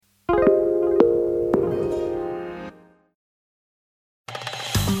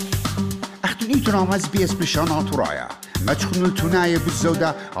برنامج SBS بشان عطرايا ما تكونوا التناية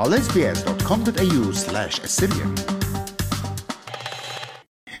بالزودة على sbs.com.au/assyrian.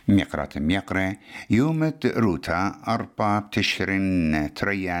 ميقرة يوم روتا أربع بتشرين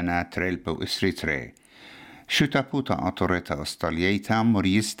تريانا تريلبو إسريتري شتابوتا أطوريتا أستالييتا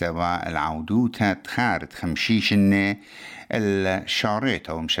مريستوا العودوتا تخارت خمشيشن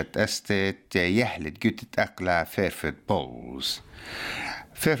الشاريتا ومشت أستت يهلت جوتت أقلا فيرفت بولز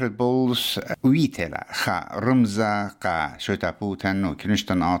فيرفت بولز ويتلا خا رمزا قا شتابوتا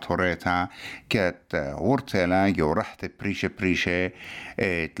وكنشتن أطوريتا كت ورتلا جو رحت بريشة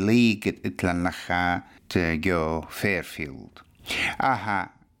تليق اتلنخا تجو فيرفيلد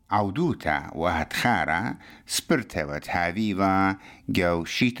عودوتا وهتخارا سبرتا وتهافيفا جو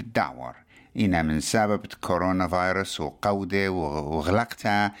شيت الدعور إنا من سبب كورونا فيروس وقودة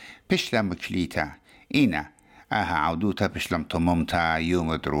وغلقتا بشلا مكليتا إنا عودوتا بشلم طممتا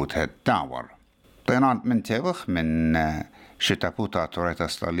يوم دروتا الدعور طينات من توخ من شتابوتا توريتا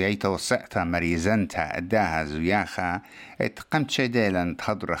استالييتا وسعتا مريزنتا اداها زياخا اتقمت شديلا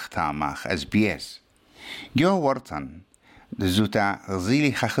تخضرخ تاماخ SBS جو ورطن دزوتا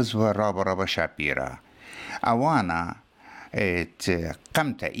غزيلي خخزوة رابا شابيرا أوانا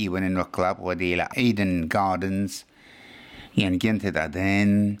قمت إيوان إنو كلاب وديلا إيدن جاردنز يعني كنت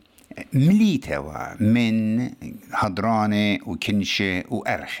دادين مليتوا من هضرانة وكنشة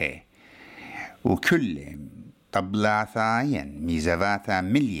وأرخة وكل طبلاثا يعني ميزاواتا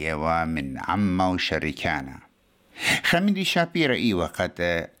مليوا من عما وشركانا خمدي شابيرا إيوا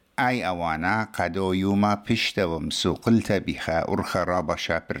قد أي أوانا قدو يوما بشتا ومسوقلتا بيخا أرخا رابا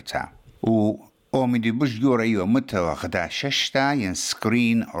شابرتا ومدي بش جورا إيوا متوا غدا ششتا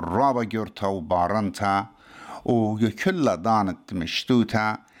ينسكرين رابا جورتا وبارنتا وكل دانت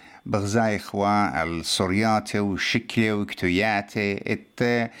مشتوتا بغزاي إخوا الصرياتي وشكلي وكتوياتي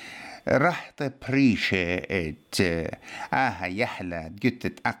رحت بريشة يحلى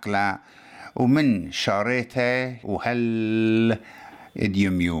جتت أقلا ومن شاريته وهل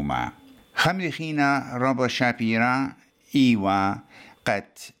اديوم يوما خمدخينا ربا شابيرا إيوا قد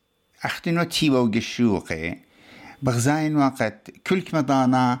أختنو تيوا وقشوقي بغزاين وقت كل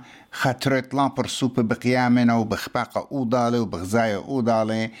كمدانا خطرت لابر سوبة بقيامنا وبخباقة أوضالي وبغزاية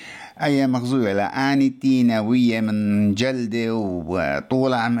أوضالي أي مغزوية لآني تيناوية من جلدة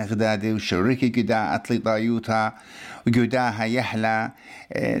وطولة عم إغدادي وشركة قدا أطلي طايوتا وقداها يحلى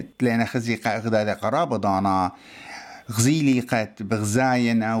تلين خزيقة إغدادي قرابة دانا غزيلي قد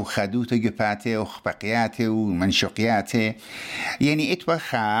بغزاينا وخدوتا قباتي وخبقياتي ومنشقياتي يعني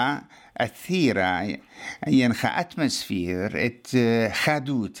اتوخا الثيرة ينخا أتمسفير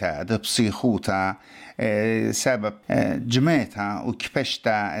خدوتا دبصيخوتا سبب جميتا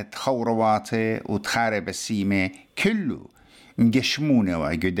وكبشتا تخورواتي وتخارب السيمة كله مجشمونة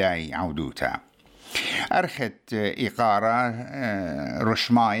وقداي عودوتا أرخت إقارة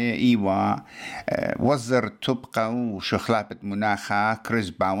رشماية إيوا وزر تبقى وشخلابة مناخة كريس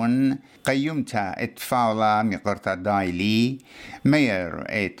باون قيمتا اتفاولا مقرطة دايلي مير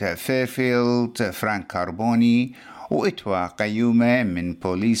فيرفيلد فرانك كاربوني واتوا قيومة من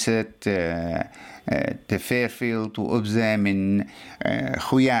بوليسة فيرفيلد وأبزة من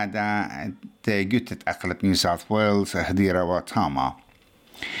خيادة جوتة أقلة نيو ساوث ويلز هديرة وتاما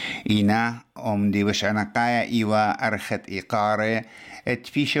إنا دي وش أنا قايا إيوا أرخت إقارة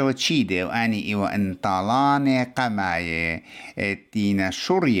تفيشة وتشيدة وأني إيوا انطالانة قماية دينا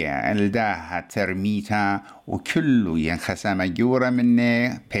شورية الداها ترميتا وكله ينخسام جورة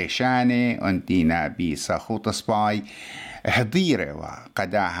منه بيشانة وانتينا بيساخوط سباي هضيرة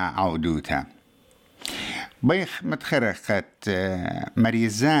وقداها عودوتا بيخ متخرقت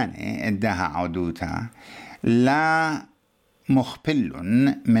مريزانة اداها عودوتا لا مخبل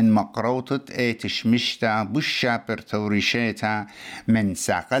من مقروطة تشمشتا بشا برتوريشيتا من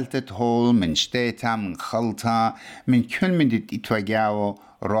ساقلتة هول من شتيتا من خلطة من كل من اتوجاو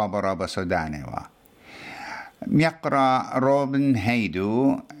رابا سودانيوا ميقرا روبن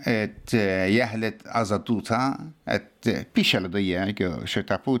هيدو يهلت أزطوتا بيشل ضيا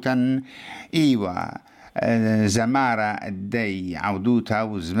شتابوتا إيوا زمارة الدي عودوتا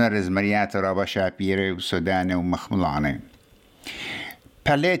وزمرز مريات رابا شابيري وسوداني ومخملاني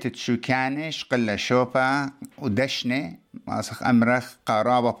باليتت شو كانش قلة شوبا ودشنة ماسخ أمرخ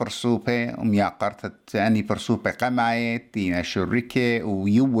قرابة برسوبة ومياقرتت أني برسوبة قمايت دينا شركة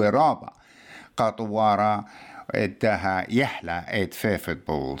ويو رابا قاطوارا ادها يحلى اد فيفت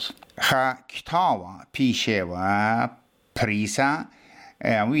بولز خا كتاوا بيشيوا بريسا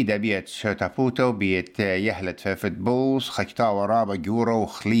ويدا بيت شوتابوتو بيت يهلت في فوتبولز خكتا ورابا جورو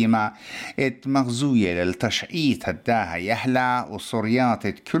وخليمة ات مغزوية للتشعيط هداها يهلا وصريات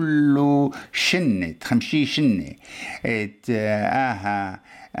كله شنة خمشي شنة ات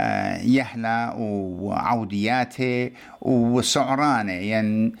يهلا وعودياته وسعرانه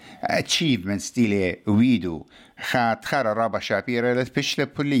يعني achievements ديلي ويدو خار رابا شابيرة لتبشل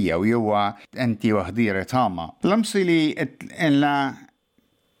بولية ويوا انتي وهديرة تاما لمصلي لا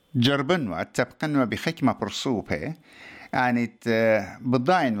جربنوا تبقنوا بخكمة برسوبة يعني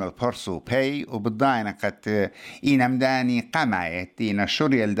بالضاين والبرسوبي وبالضاين قد إنمداني قمعت إن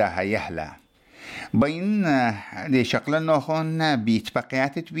شريل داها يهلا بين دي شغل نوخون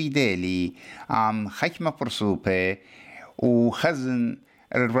بيتبقيات تويدالي عم خكمة برسوبة وخزن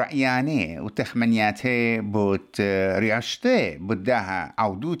الرعياني وتخمنياته بوت رياشته بداها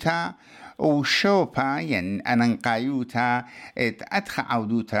عودوتا وشوبا ين أننقايوتا اتأدخ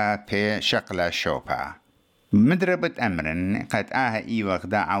عودوتا في شغل شوبا مدربة أمرن قد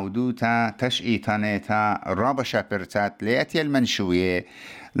إيوغدا عودوتا تشئيتانيتا رابا شابرتات لياتي المنشوية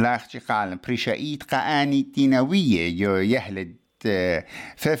لاختي قال بريشايت قاني تيناوية يهلد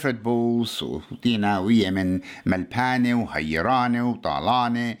فيفرد بولز وديناوية من ملبانة وهيرانة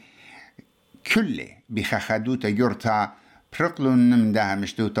وطالانة كله بخخدوتا يورتا برقلون نمدها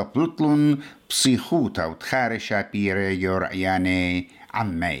مشدوتا بلطلون بصيخوتا وتخارشا بيرة يورعياني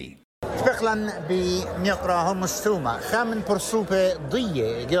عمي فقلا بنقرا همستوما خامن برسوبة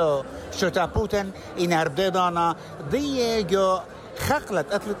ضية جو شوتابوتن إن هربدانا ضية جو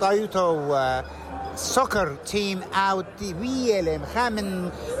خقلت أتلي طايوتا سوكر تيم اوت ويلم خامن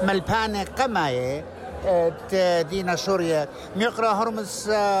ملبانة قماية دينا سوريا ميقرا هرمز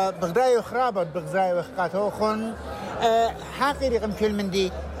بغداي خرابت بغداي وخقاتوخن حاقي رقم كل من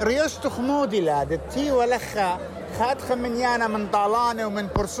دي ريوستو خمودي لاد تي ولخا خات خمنيانا من طالانة ومن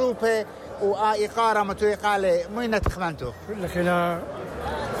برسوبة وإقارة متويقالة موينة تخمنتو لكن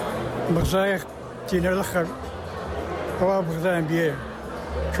بغداي تينا لخا رواب بغداي بيه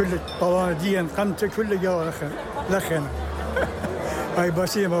كل طالانة ديان قمت كل جوا لخنا هاي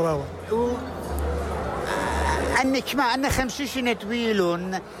باسية مراوة أنك ما أنا خمسين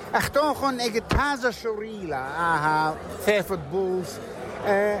تويلون أختوخن إجت هذا شريلة في فوتبولز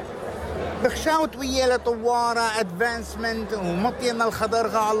بخشاوت ويا طوارة أدفانسمنت ومطينا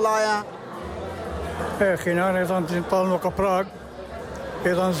الخضر على يا خنان أيضا طالنا كبراغ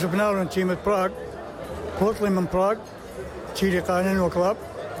أيضا زبناون تيم براغ بوطلي من براغ تيلي قانون وكلاب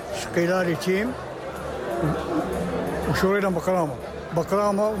شقيلاري تيم وشورينا بكرامة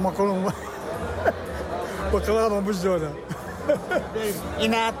ومقرامة بكرامة بالزودة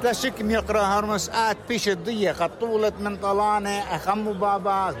إنها تلاشك ميقرا هرمس بيش الضية قد طولت من طلانة أخمو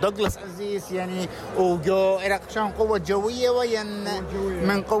بابا دوغلاس عزيز يعني وجو إرقشان قوة جوية وين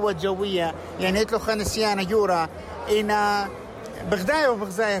من قوة جوية يعني يتلو خانسيانة جورا إنا بغداية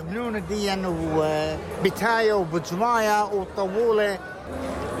وبغزاية بنون الدين وبتاية وبجماية وطولة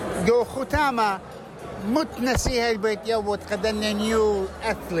جو ختامة متنسيها البيت يوت قدرنا نيو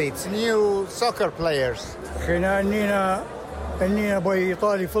أثليتس نيو سوكر بلايرز خينا أنينا باي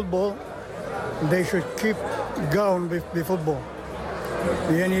إيطالي فوتبول they should keep going بفوتبول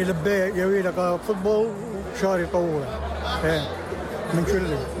يعني لبي يويلك فوتبول شاري طول من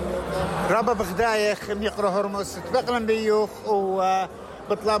كله رابا بغدايخ ميقرا هرمس تبقلن بيوخ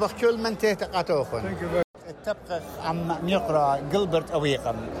وبطلابخ كل من تهتقاتوخن التبقى عم ميقرا جلبرت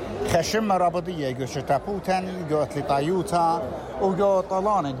أويقم خشمة رابطية جو شتابوتن جو أتليطايوتا وجو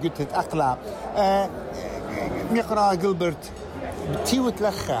طلانة قلت أقلا ميقرا جلبرت تيوت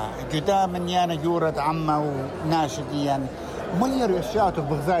لخا قدام من يانا جورد عمه وناشديا ملير اشياء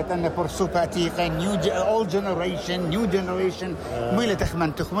بغزايت أن برسوباتيقا all generation new generation ميلا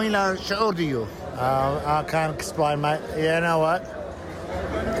تخمنتخ ميلا شعور ديو I can't explain, mate. You know what?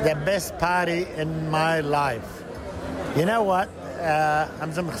 The best party in my life. You know what?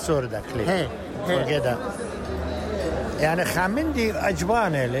 أمزم خسور ذاك لي. كده. يعني خامندي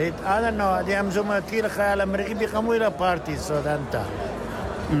أجبانه ليت. أنا إنه دي أمزم تيل خيال أمريكي بيقاموا بارتي سودانتا.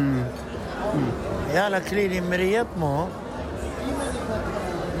 يا لكليني مريت مو.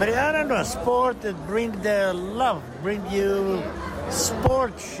 مريانا إنه sport that bring the love, bring you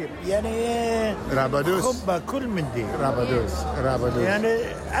sportship يعني رابادوس خبة كل من دي رابادوس يعني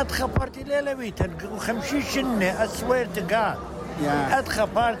أدخل بارتي ليلة بيتن وخمشي شنة أسوير تقال أدخل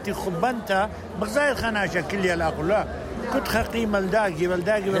بارتي خبنتا بغزايد خناشة كل يلاقوا لا كنت خقيمة الداقي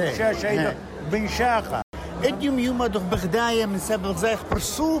بمشاشة إذا بنشاقة اديم يوم دخ بغداية من سبب غزايخ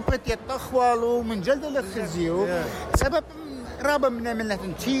برسوبة يتخوالو من جلد الخزيو سبب رابا من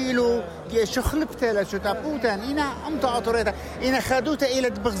تنتيلو شو خلبته لشو تابوتا إنا أمتا أطريتا إنا خدوتا إلى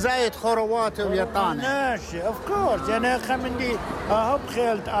بغزاية خروات ويطانة ماشي اوف كورس يعني خمندي اهو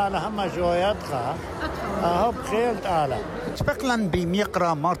بخيلت آلة هما شويتها اهو بخيلت آلة تفقلا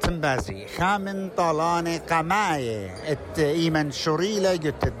بميقرا مارتن بازي خامن طالانة قماية إيمن شريلة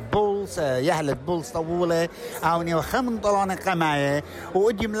قلت بولس يهلت بولس طولة أوني وخامن طالانة قماية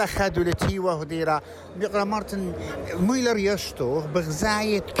وأدي ملخدو لتيوة وديرا ميقرا مارتن ميلر يشتوه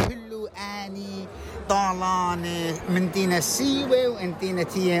بغزاية كله آني طالانة من تينا سيوة وانتينا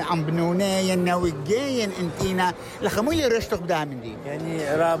تي عم بنونية نوجين انتينا لخمولي رشتوه بدا من دي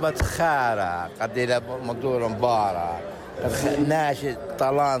يعني رابط خارة قد إلى مدور مبارة ناشد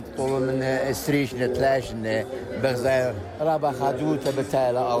طلان طول من ستريشن تلاشن بغزاير رابا خادوته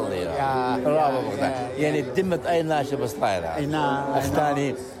بتايلة أرضي رابا بغزاير يعني دمت أي ناشد بسطايلة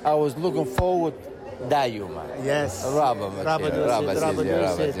أختاني I was looking forward دايما رابا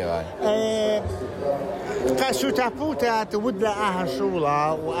قاسو تابوتا تود لها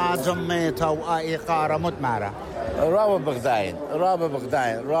شولا وآجميتا وآيقارة مدمرة رابا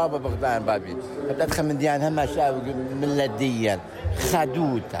بغداين بابي أدخل من ديان هما شاوي ملديا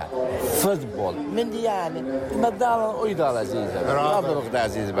خدوتا فوتبول من دياني مدالا أيضا عزيزة رابا بغداين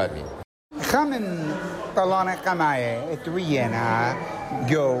عزيزة بابي خامن طلانة قماية اتوينا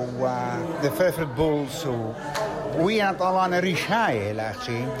جو the favorite bulls وينا طلانة ريشاية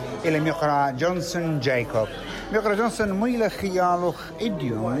لاخشي إلى ميقرا جونسون جايكوب ميقرا جونسون ميلا خيالوخ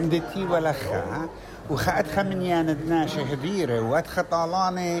إديوم دتي ولخا وخأدخا من يانا دناشة هديرة وأدخا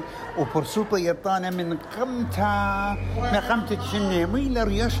طالانة وبرسوبة يطانة من قمتة شنة ميلا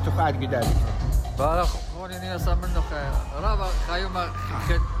ريشتو قاعد قدالك خوني نيوصل منه رابا خايوما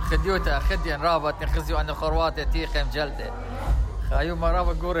خديوتا خديان رابط نخزيو عن الخروات تيخم جلده خايوما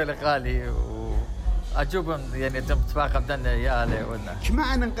رابا قوري لقالي وأجوبهم يعني تفاقم دنا يالي ونا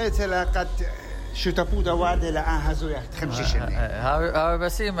كما أنا نقيت لقد شو تبودا وادي لأهزو يختمشي شنة هاي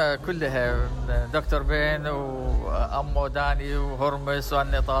بسيمة كلها دكتور بين وأمو داني وهرمس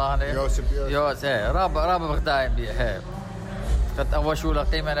وأني طالاني يوسف رابا بغداين بيه قد أول شو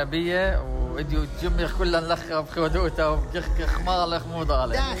لقيمة نبية وديو جمي كلها نلخ بخودوته وبخ مالخ مو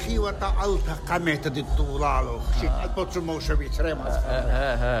ضالي داخي وطعلت قميت دي الطولالو شيء البطر موشة بيترمز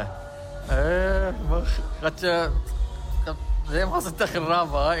قد زي ما تدخل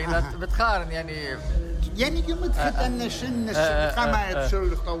رابا بتقارن يعني قمت خدنا شن قمايت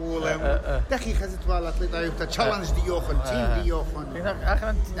شو طولة داخي خزت بالات لي طيبتا تشالنج ديوخن تيم ديوخن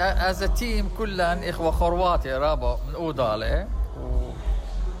اخر از تيم كلن اخوة خرواتي رابا من اودالي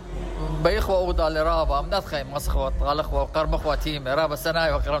بيخوة أوضة رابا من أدخل مسخوة غالخوة وقرم أخوة تيمة رابا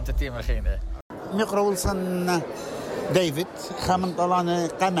سناي وقرمت تيمة خينة ميقرا ولسن ديفيد خامن طلانة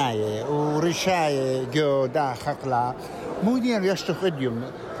قماية ورشاية جو دا خقلا مودين يشتخ اديوم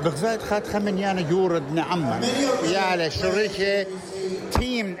بغزايت خات خمن يانا يورد نعمة يالا شركة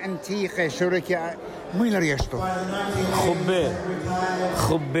تيم انتيقة شركة مين يشتخ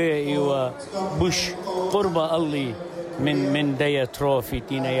خبي ايوه بوش قربة الله من ديا تروفي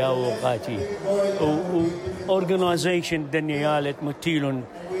تينا يا وقاتي organization دنيالت متيلون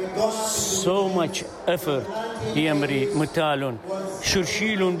so much effort يمري متالون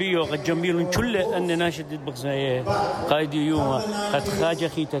شرشيلون بيو قد جميلون كل أن ناشد بغزاية قايد يوما قد خاجة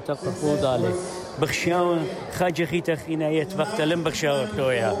خيتا تقفوض عليه بخشاون خاجة خيتا خينايت وقت لم بخشاون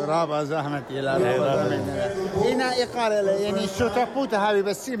تويا رابا زحمة إلى هنا إقالة يعني شو تقوت هذه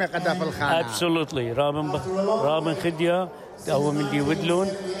بسيمة قد في الخانة absolutely رابن خديا أو من دي ودلون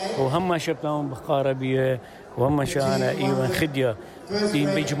وهم شبناهم بقاربية وهم شانا إيوان خديا دي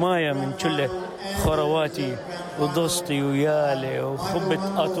بجماية من كل خرواتي ودوستي ويالي وخبت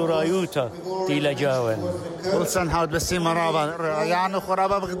أطرايوتا تيلا جاون ولسن هاود بسيمة رابا يعني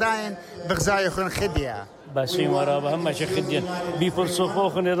خرابا بغداين بغزاي خن خديا بسيمة رابا هم شخديا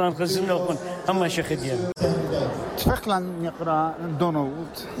بيفرصوخوخن إيران خزنوخن هم شخديا تفقلا يقرأ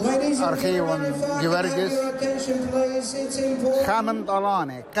دونالد أرخيون جوارجس خامن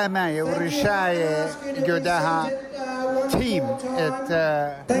طلانة قماية ورشاية جوداها تيم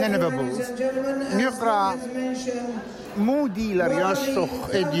نينيفا بولز يقرأ مو ديلر يشتخ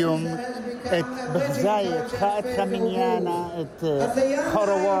اديوم بغزاية خمينيانا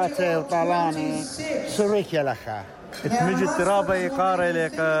خرواتي وطلانة سريكي لخا تمجد رابا يقاري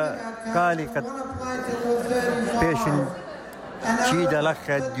لك قالي قد بيشن شيدا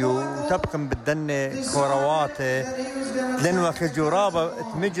لخديو وتبقم بالدنة خرواتي لنوا خجو رابا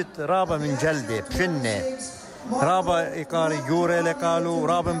تمجد رابا من جلدي بشنة رابا يقاري جوري لقالوا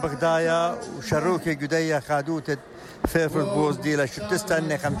رابا بغدايا وشروكي قدية خادوت فيفر بوز ديلا شو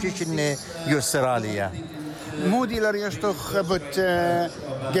تستنى خمشيشنة يو استراليا مودي لريشتوخ بت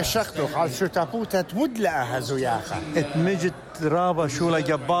قشختوخ على شو تابوتا تودلا هزوياخا اتمجت رابا شولا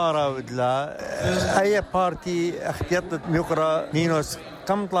جبارة ودلا أي بارتي اختيطت ميقرا نينوس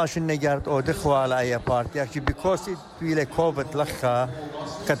كم طلاش النجارت أو دخوا على أي بارتي أكشي بيكوسي تويلة كوفت لخا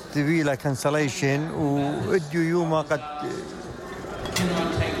قد تويلة كانسليشن وإديو يوما قد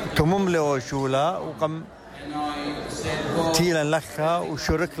تمملو شولا وقم تيلا لخا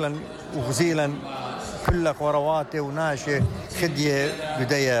وشركلا وغزيلا كل قرواتي وناشي خدية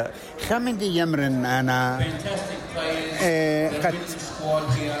بداية خمن دي يمرن أنا قد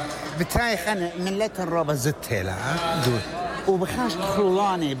بتاعي خنا من لا الرابة زدتها لها وبخاش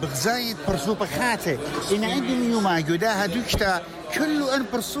تخلولاني بغزايد برسوبة خاتي إن عندي يوما جداها دوشتا كله أن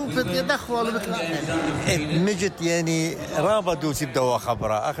برسوبة يدخل ولا بطلع مجت يعني رابة دوسي بدوا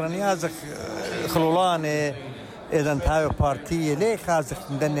خبرة آخرا يازخ خلولاني إذا انتهى بارتية ليه خازخ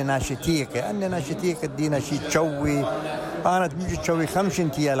ندني ناشتيك أني ناشتيك دينا شي تشوي أنا تمجي تشوي 5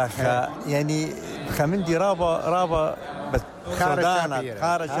 انتيا لخا يعني خمندي رابا بس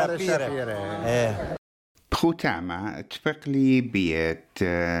خارج شابيرة بختامة تفقلي بيت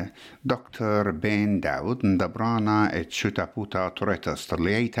دكتور بين داود ندبرانا شتابوتا توريتا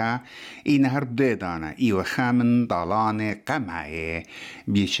استرليتا إن هرب ديدانا إيوه خامن ضالاني قمعي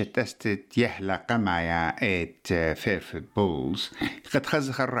بيشتستت يحلى قمعي إت فيرفت بولز قد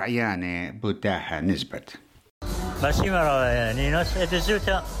خزخ الرعياني بداها نسبت بس مرة نينوس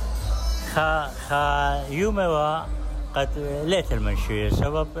اتزوتا خا يوموا قد ليت المنشية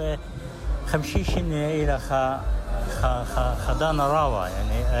سبب خمشيشن إلى خدانا راوا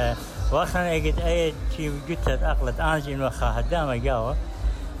يعني واخنا اجت اي شيء جتت اقلت انجن وخا هدامه جاوا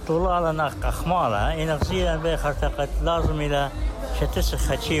طولالنا اخمالها ان غزيلا بخرتقت لازم الى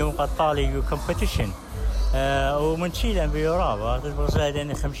شتسخ شيء وقطالي يو كومبيتيشن ومن شيلا بيورابا تبغى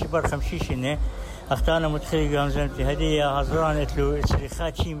يعني خمشيشن اختانا متخيل جامزمتي هديه هزران اتلو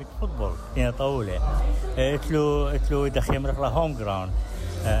اتسريخات شيء من فوتبول هنا طوله اتلو دخيل مرخلا هوم جراوند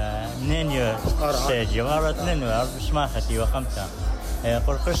نينيو ستيج مرات نينيو بس ما ختي وخمسة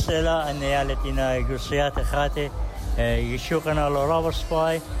قرقصة لا أن يالتنا قصيات خاتي يشوقنا لورابر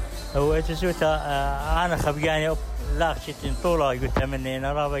سباي واتزوتا أنا خبياني لاخشتين طولا قلت مني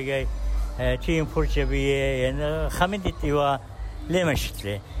أنا رابا جاي تيم فرشة بيه يعني خمدت إيوا ليه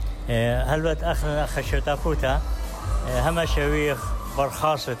مشتلي هلبت أخنا خشوتا فوتا هما شويخ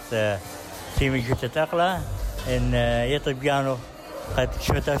برخاصة تيم جوتا أقلا إن يطب جانو قد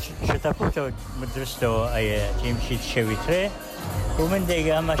شتابوتا مدرستو أي تيم شيت شوي تري ومن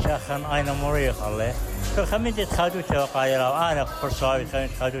دقيقة ما شاخن أين مريخ الله فخمنت خادوتا وقايرة أنا فرصاوي خمنت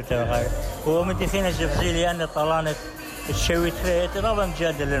خادوتا وقايرة ومن دخينا جبزيلي أن طلانت الشوي تري رابا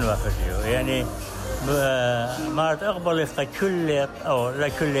مجادل لنوافجيو يعني ما أقبل يفقى كل أو لا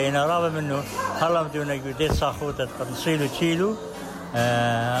كل هنا رابا منه هلا بدون جوديت صاخوتا نصيلو تشيلو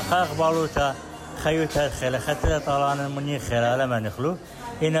قاقبالوتا خيوتها خيلة خطلة طالعنا المنيخ خيلة لما نخلو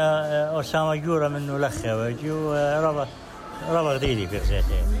هنا أسامة جورة منه لخة وجو ربا غديلي في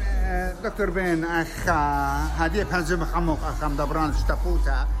غزيته دكتور بين هذه بهنزم خموق أخم دبران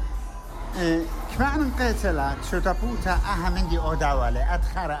شتابوتا كمان نقيتلا شتابوتا أهم عندي أوداوالي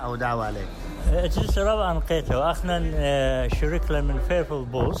أدخار أوداوالي جلس ربا نقيته وأخنا شريك من فيرفل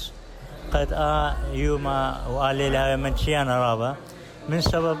بولز قد يوما وقالي لها من شيانا ربا من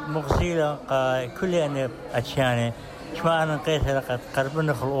سبب مغزيلة كل أن أشياني كما أنا نقيتها لقد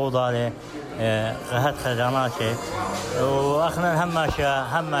قربنا في الأوضة له هاد خدماته وأخنا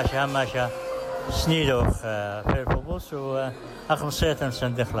هماشا سنيدوخ في البوس وأخم صيتا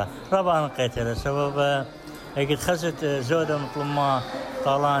سندخله ربع نقيتها سبب قد خزت زودة مثل ما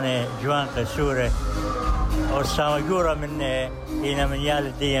طالاني جوان قسورة والسامجورة من هنا من يال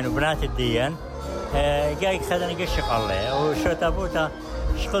الدين وبنات الدين جاي خذني قشق الله وشو تابوتا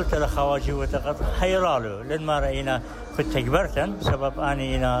شغلت لخواجي وتقط حيرالو لين ما رأينا كنت كبرتن سبب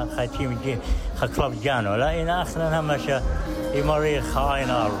أني هنا خاتيم جي خكلاب جانو لا هنا أخنا همشة يمري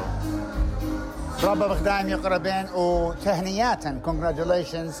خاينا الله ربا بخدايم يقربين وتهنياتا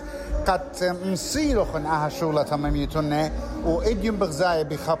congratulations قد مصيلو خن أها شولة تماميتنا وإديم بغزاية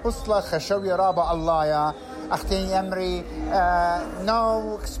بخبصلة خشوية رابا الله يا أختي أمري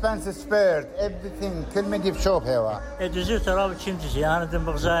no expenses spared everything كل مدي بشوب هوا الجزء رابط شمتسي أنا دم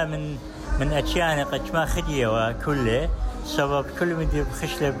بغزاية من أشياني قد ما خدية وكله سبب كل مدي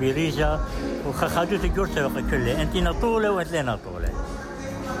بخشلة بريزة وخدوت الجرتة وقت كله أنت نطولة وأنت لنا طولة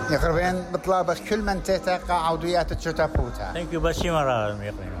يقربين بطلابك كل من تتقع عوديات الشتابوتا. Thank you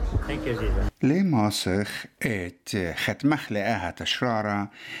بسيمة Thank you جدا. لي ماسخ ختمخ لآها تشرارة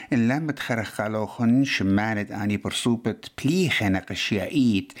إن لم تخرخ علوخن شمالت آني برسوبت بليخة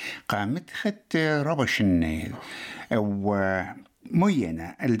نقشيائيت قامت خت ربشن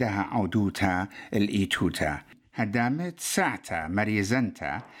ومينة الدها عودوتا الإيتوتا هدامت ساعتا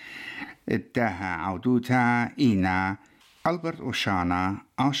مريزنتا اداها عودوتا إينا ألبرت أوشانا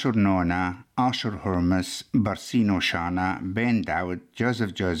آشر نونا آشر هرمس برسينو شانا بين داود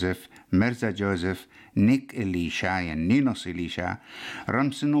جوزيف مرزا جوزيف نيك إليشا نينوس إليشا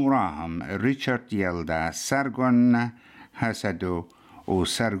رمسن وراهم ريتشارد يلدا سارغون هاسدو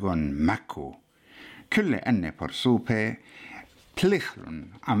وسارغون ماكو كل أن برسوبة بلخلن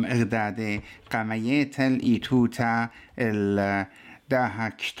عم إغدادي قاميات الإيتوتا داها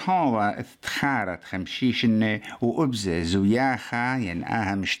كتاوة اتخارت خمشيشن وأبزة زوياخة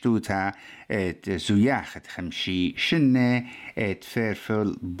ينقاها مشتوتا زوياخة خمشيشن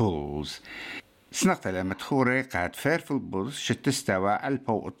فيرفل بولز سنقطة لما تخوري قاد فيرفل بولز شتستوى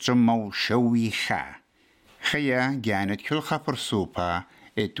ألبو اتجمو شويخا خيا جانت كل خبر سوبا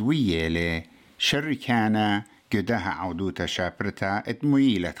اتويلي شركانا قداها عودوتا شابرتا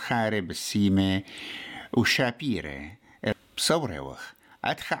اتمويلة خارب السيمة وشابيرة بصورة وخ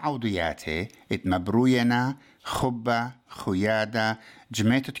أدخى عودياته اتمبروينا خبة خيادة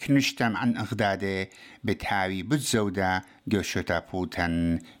جميتت كنشتم عن أغداده بتهاوي بتزودة جوشتا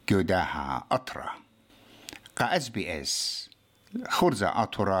بوتن جوداها أطرة قا SBS خرزة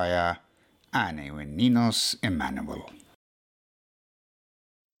أطرايا آني ونينوس إمانويل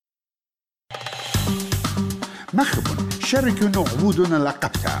مخبون شاركونا عودنا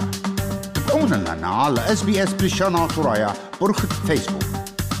لقبتا تابعونا لنا على SBS بريشانا طرايا برخة فيسبوك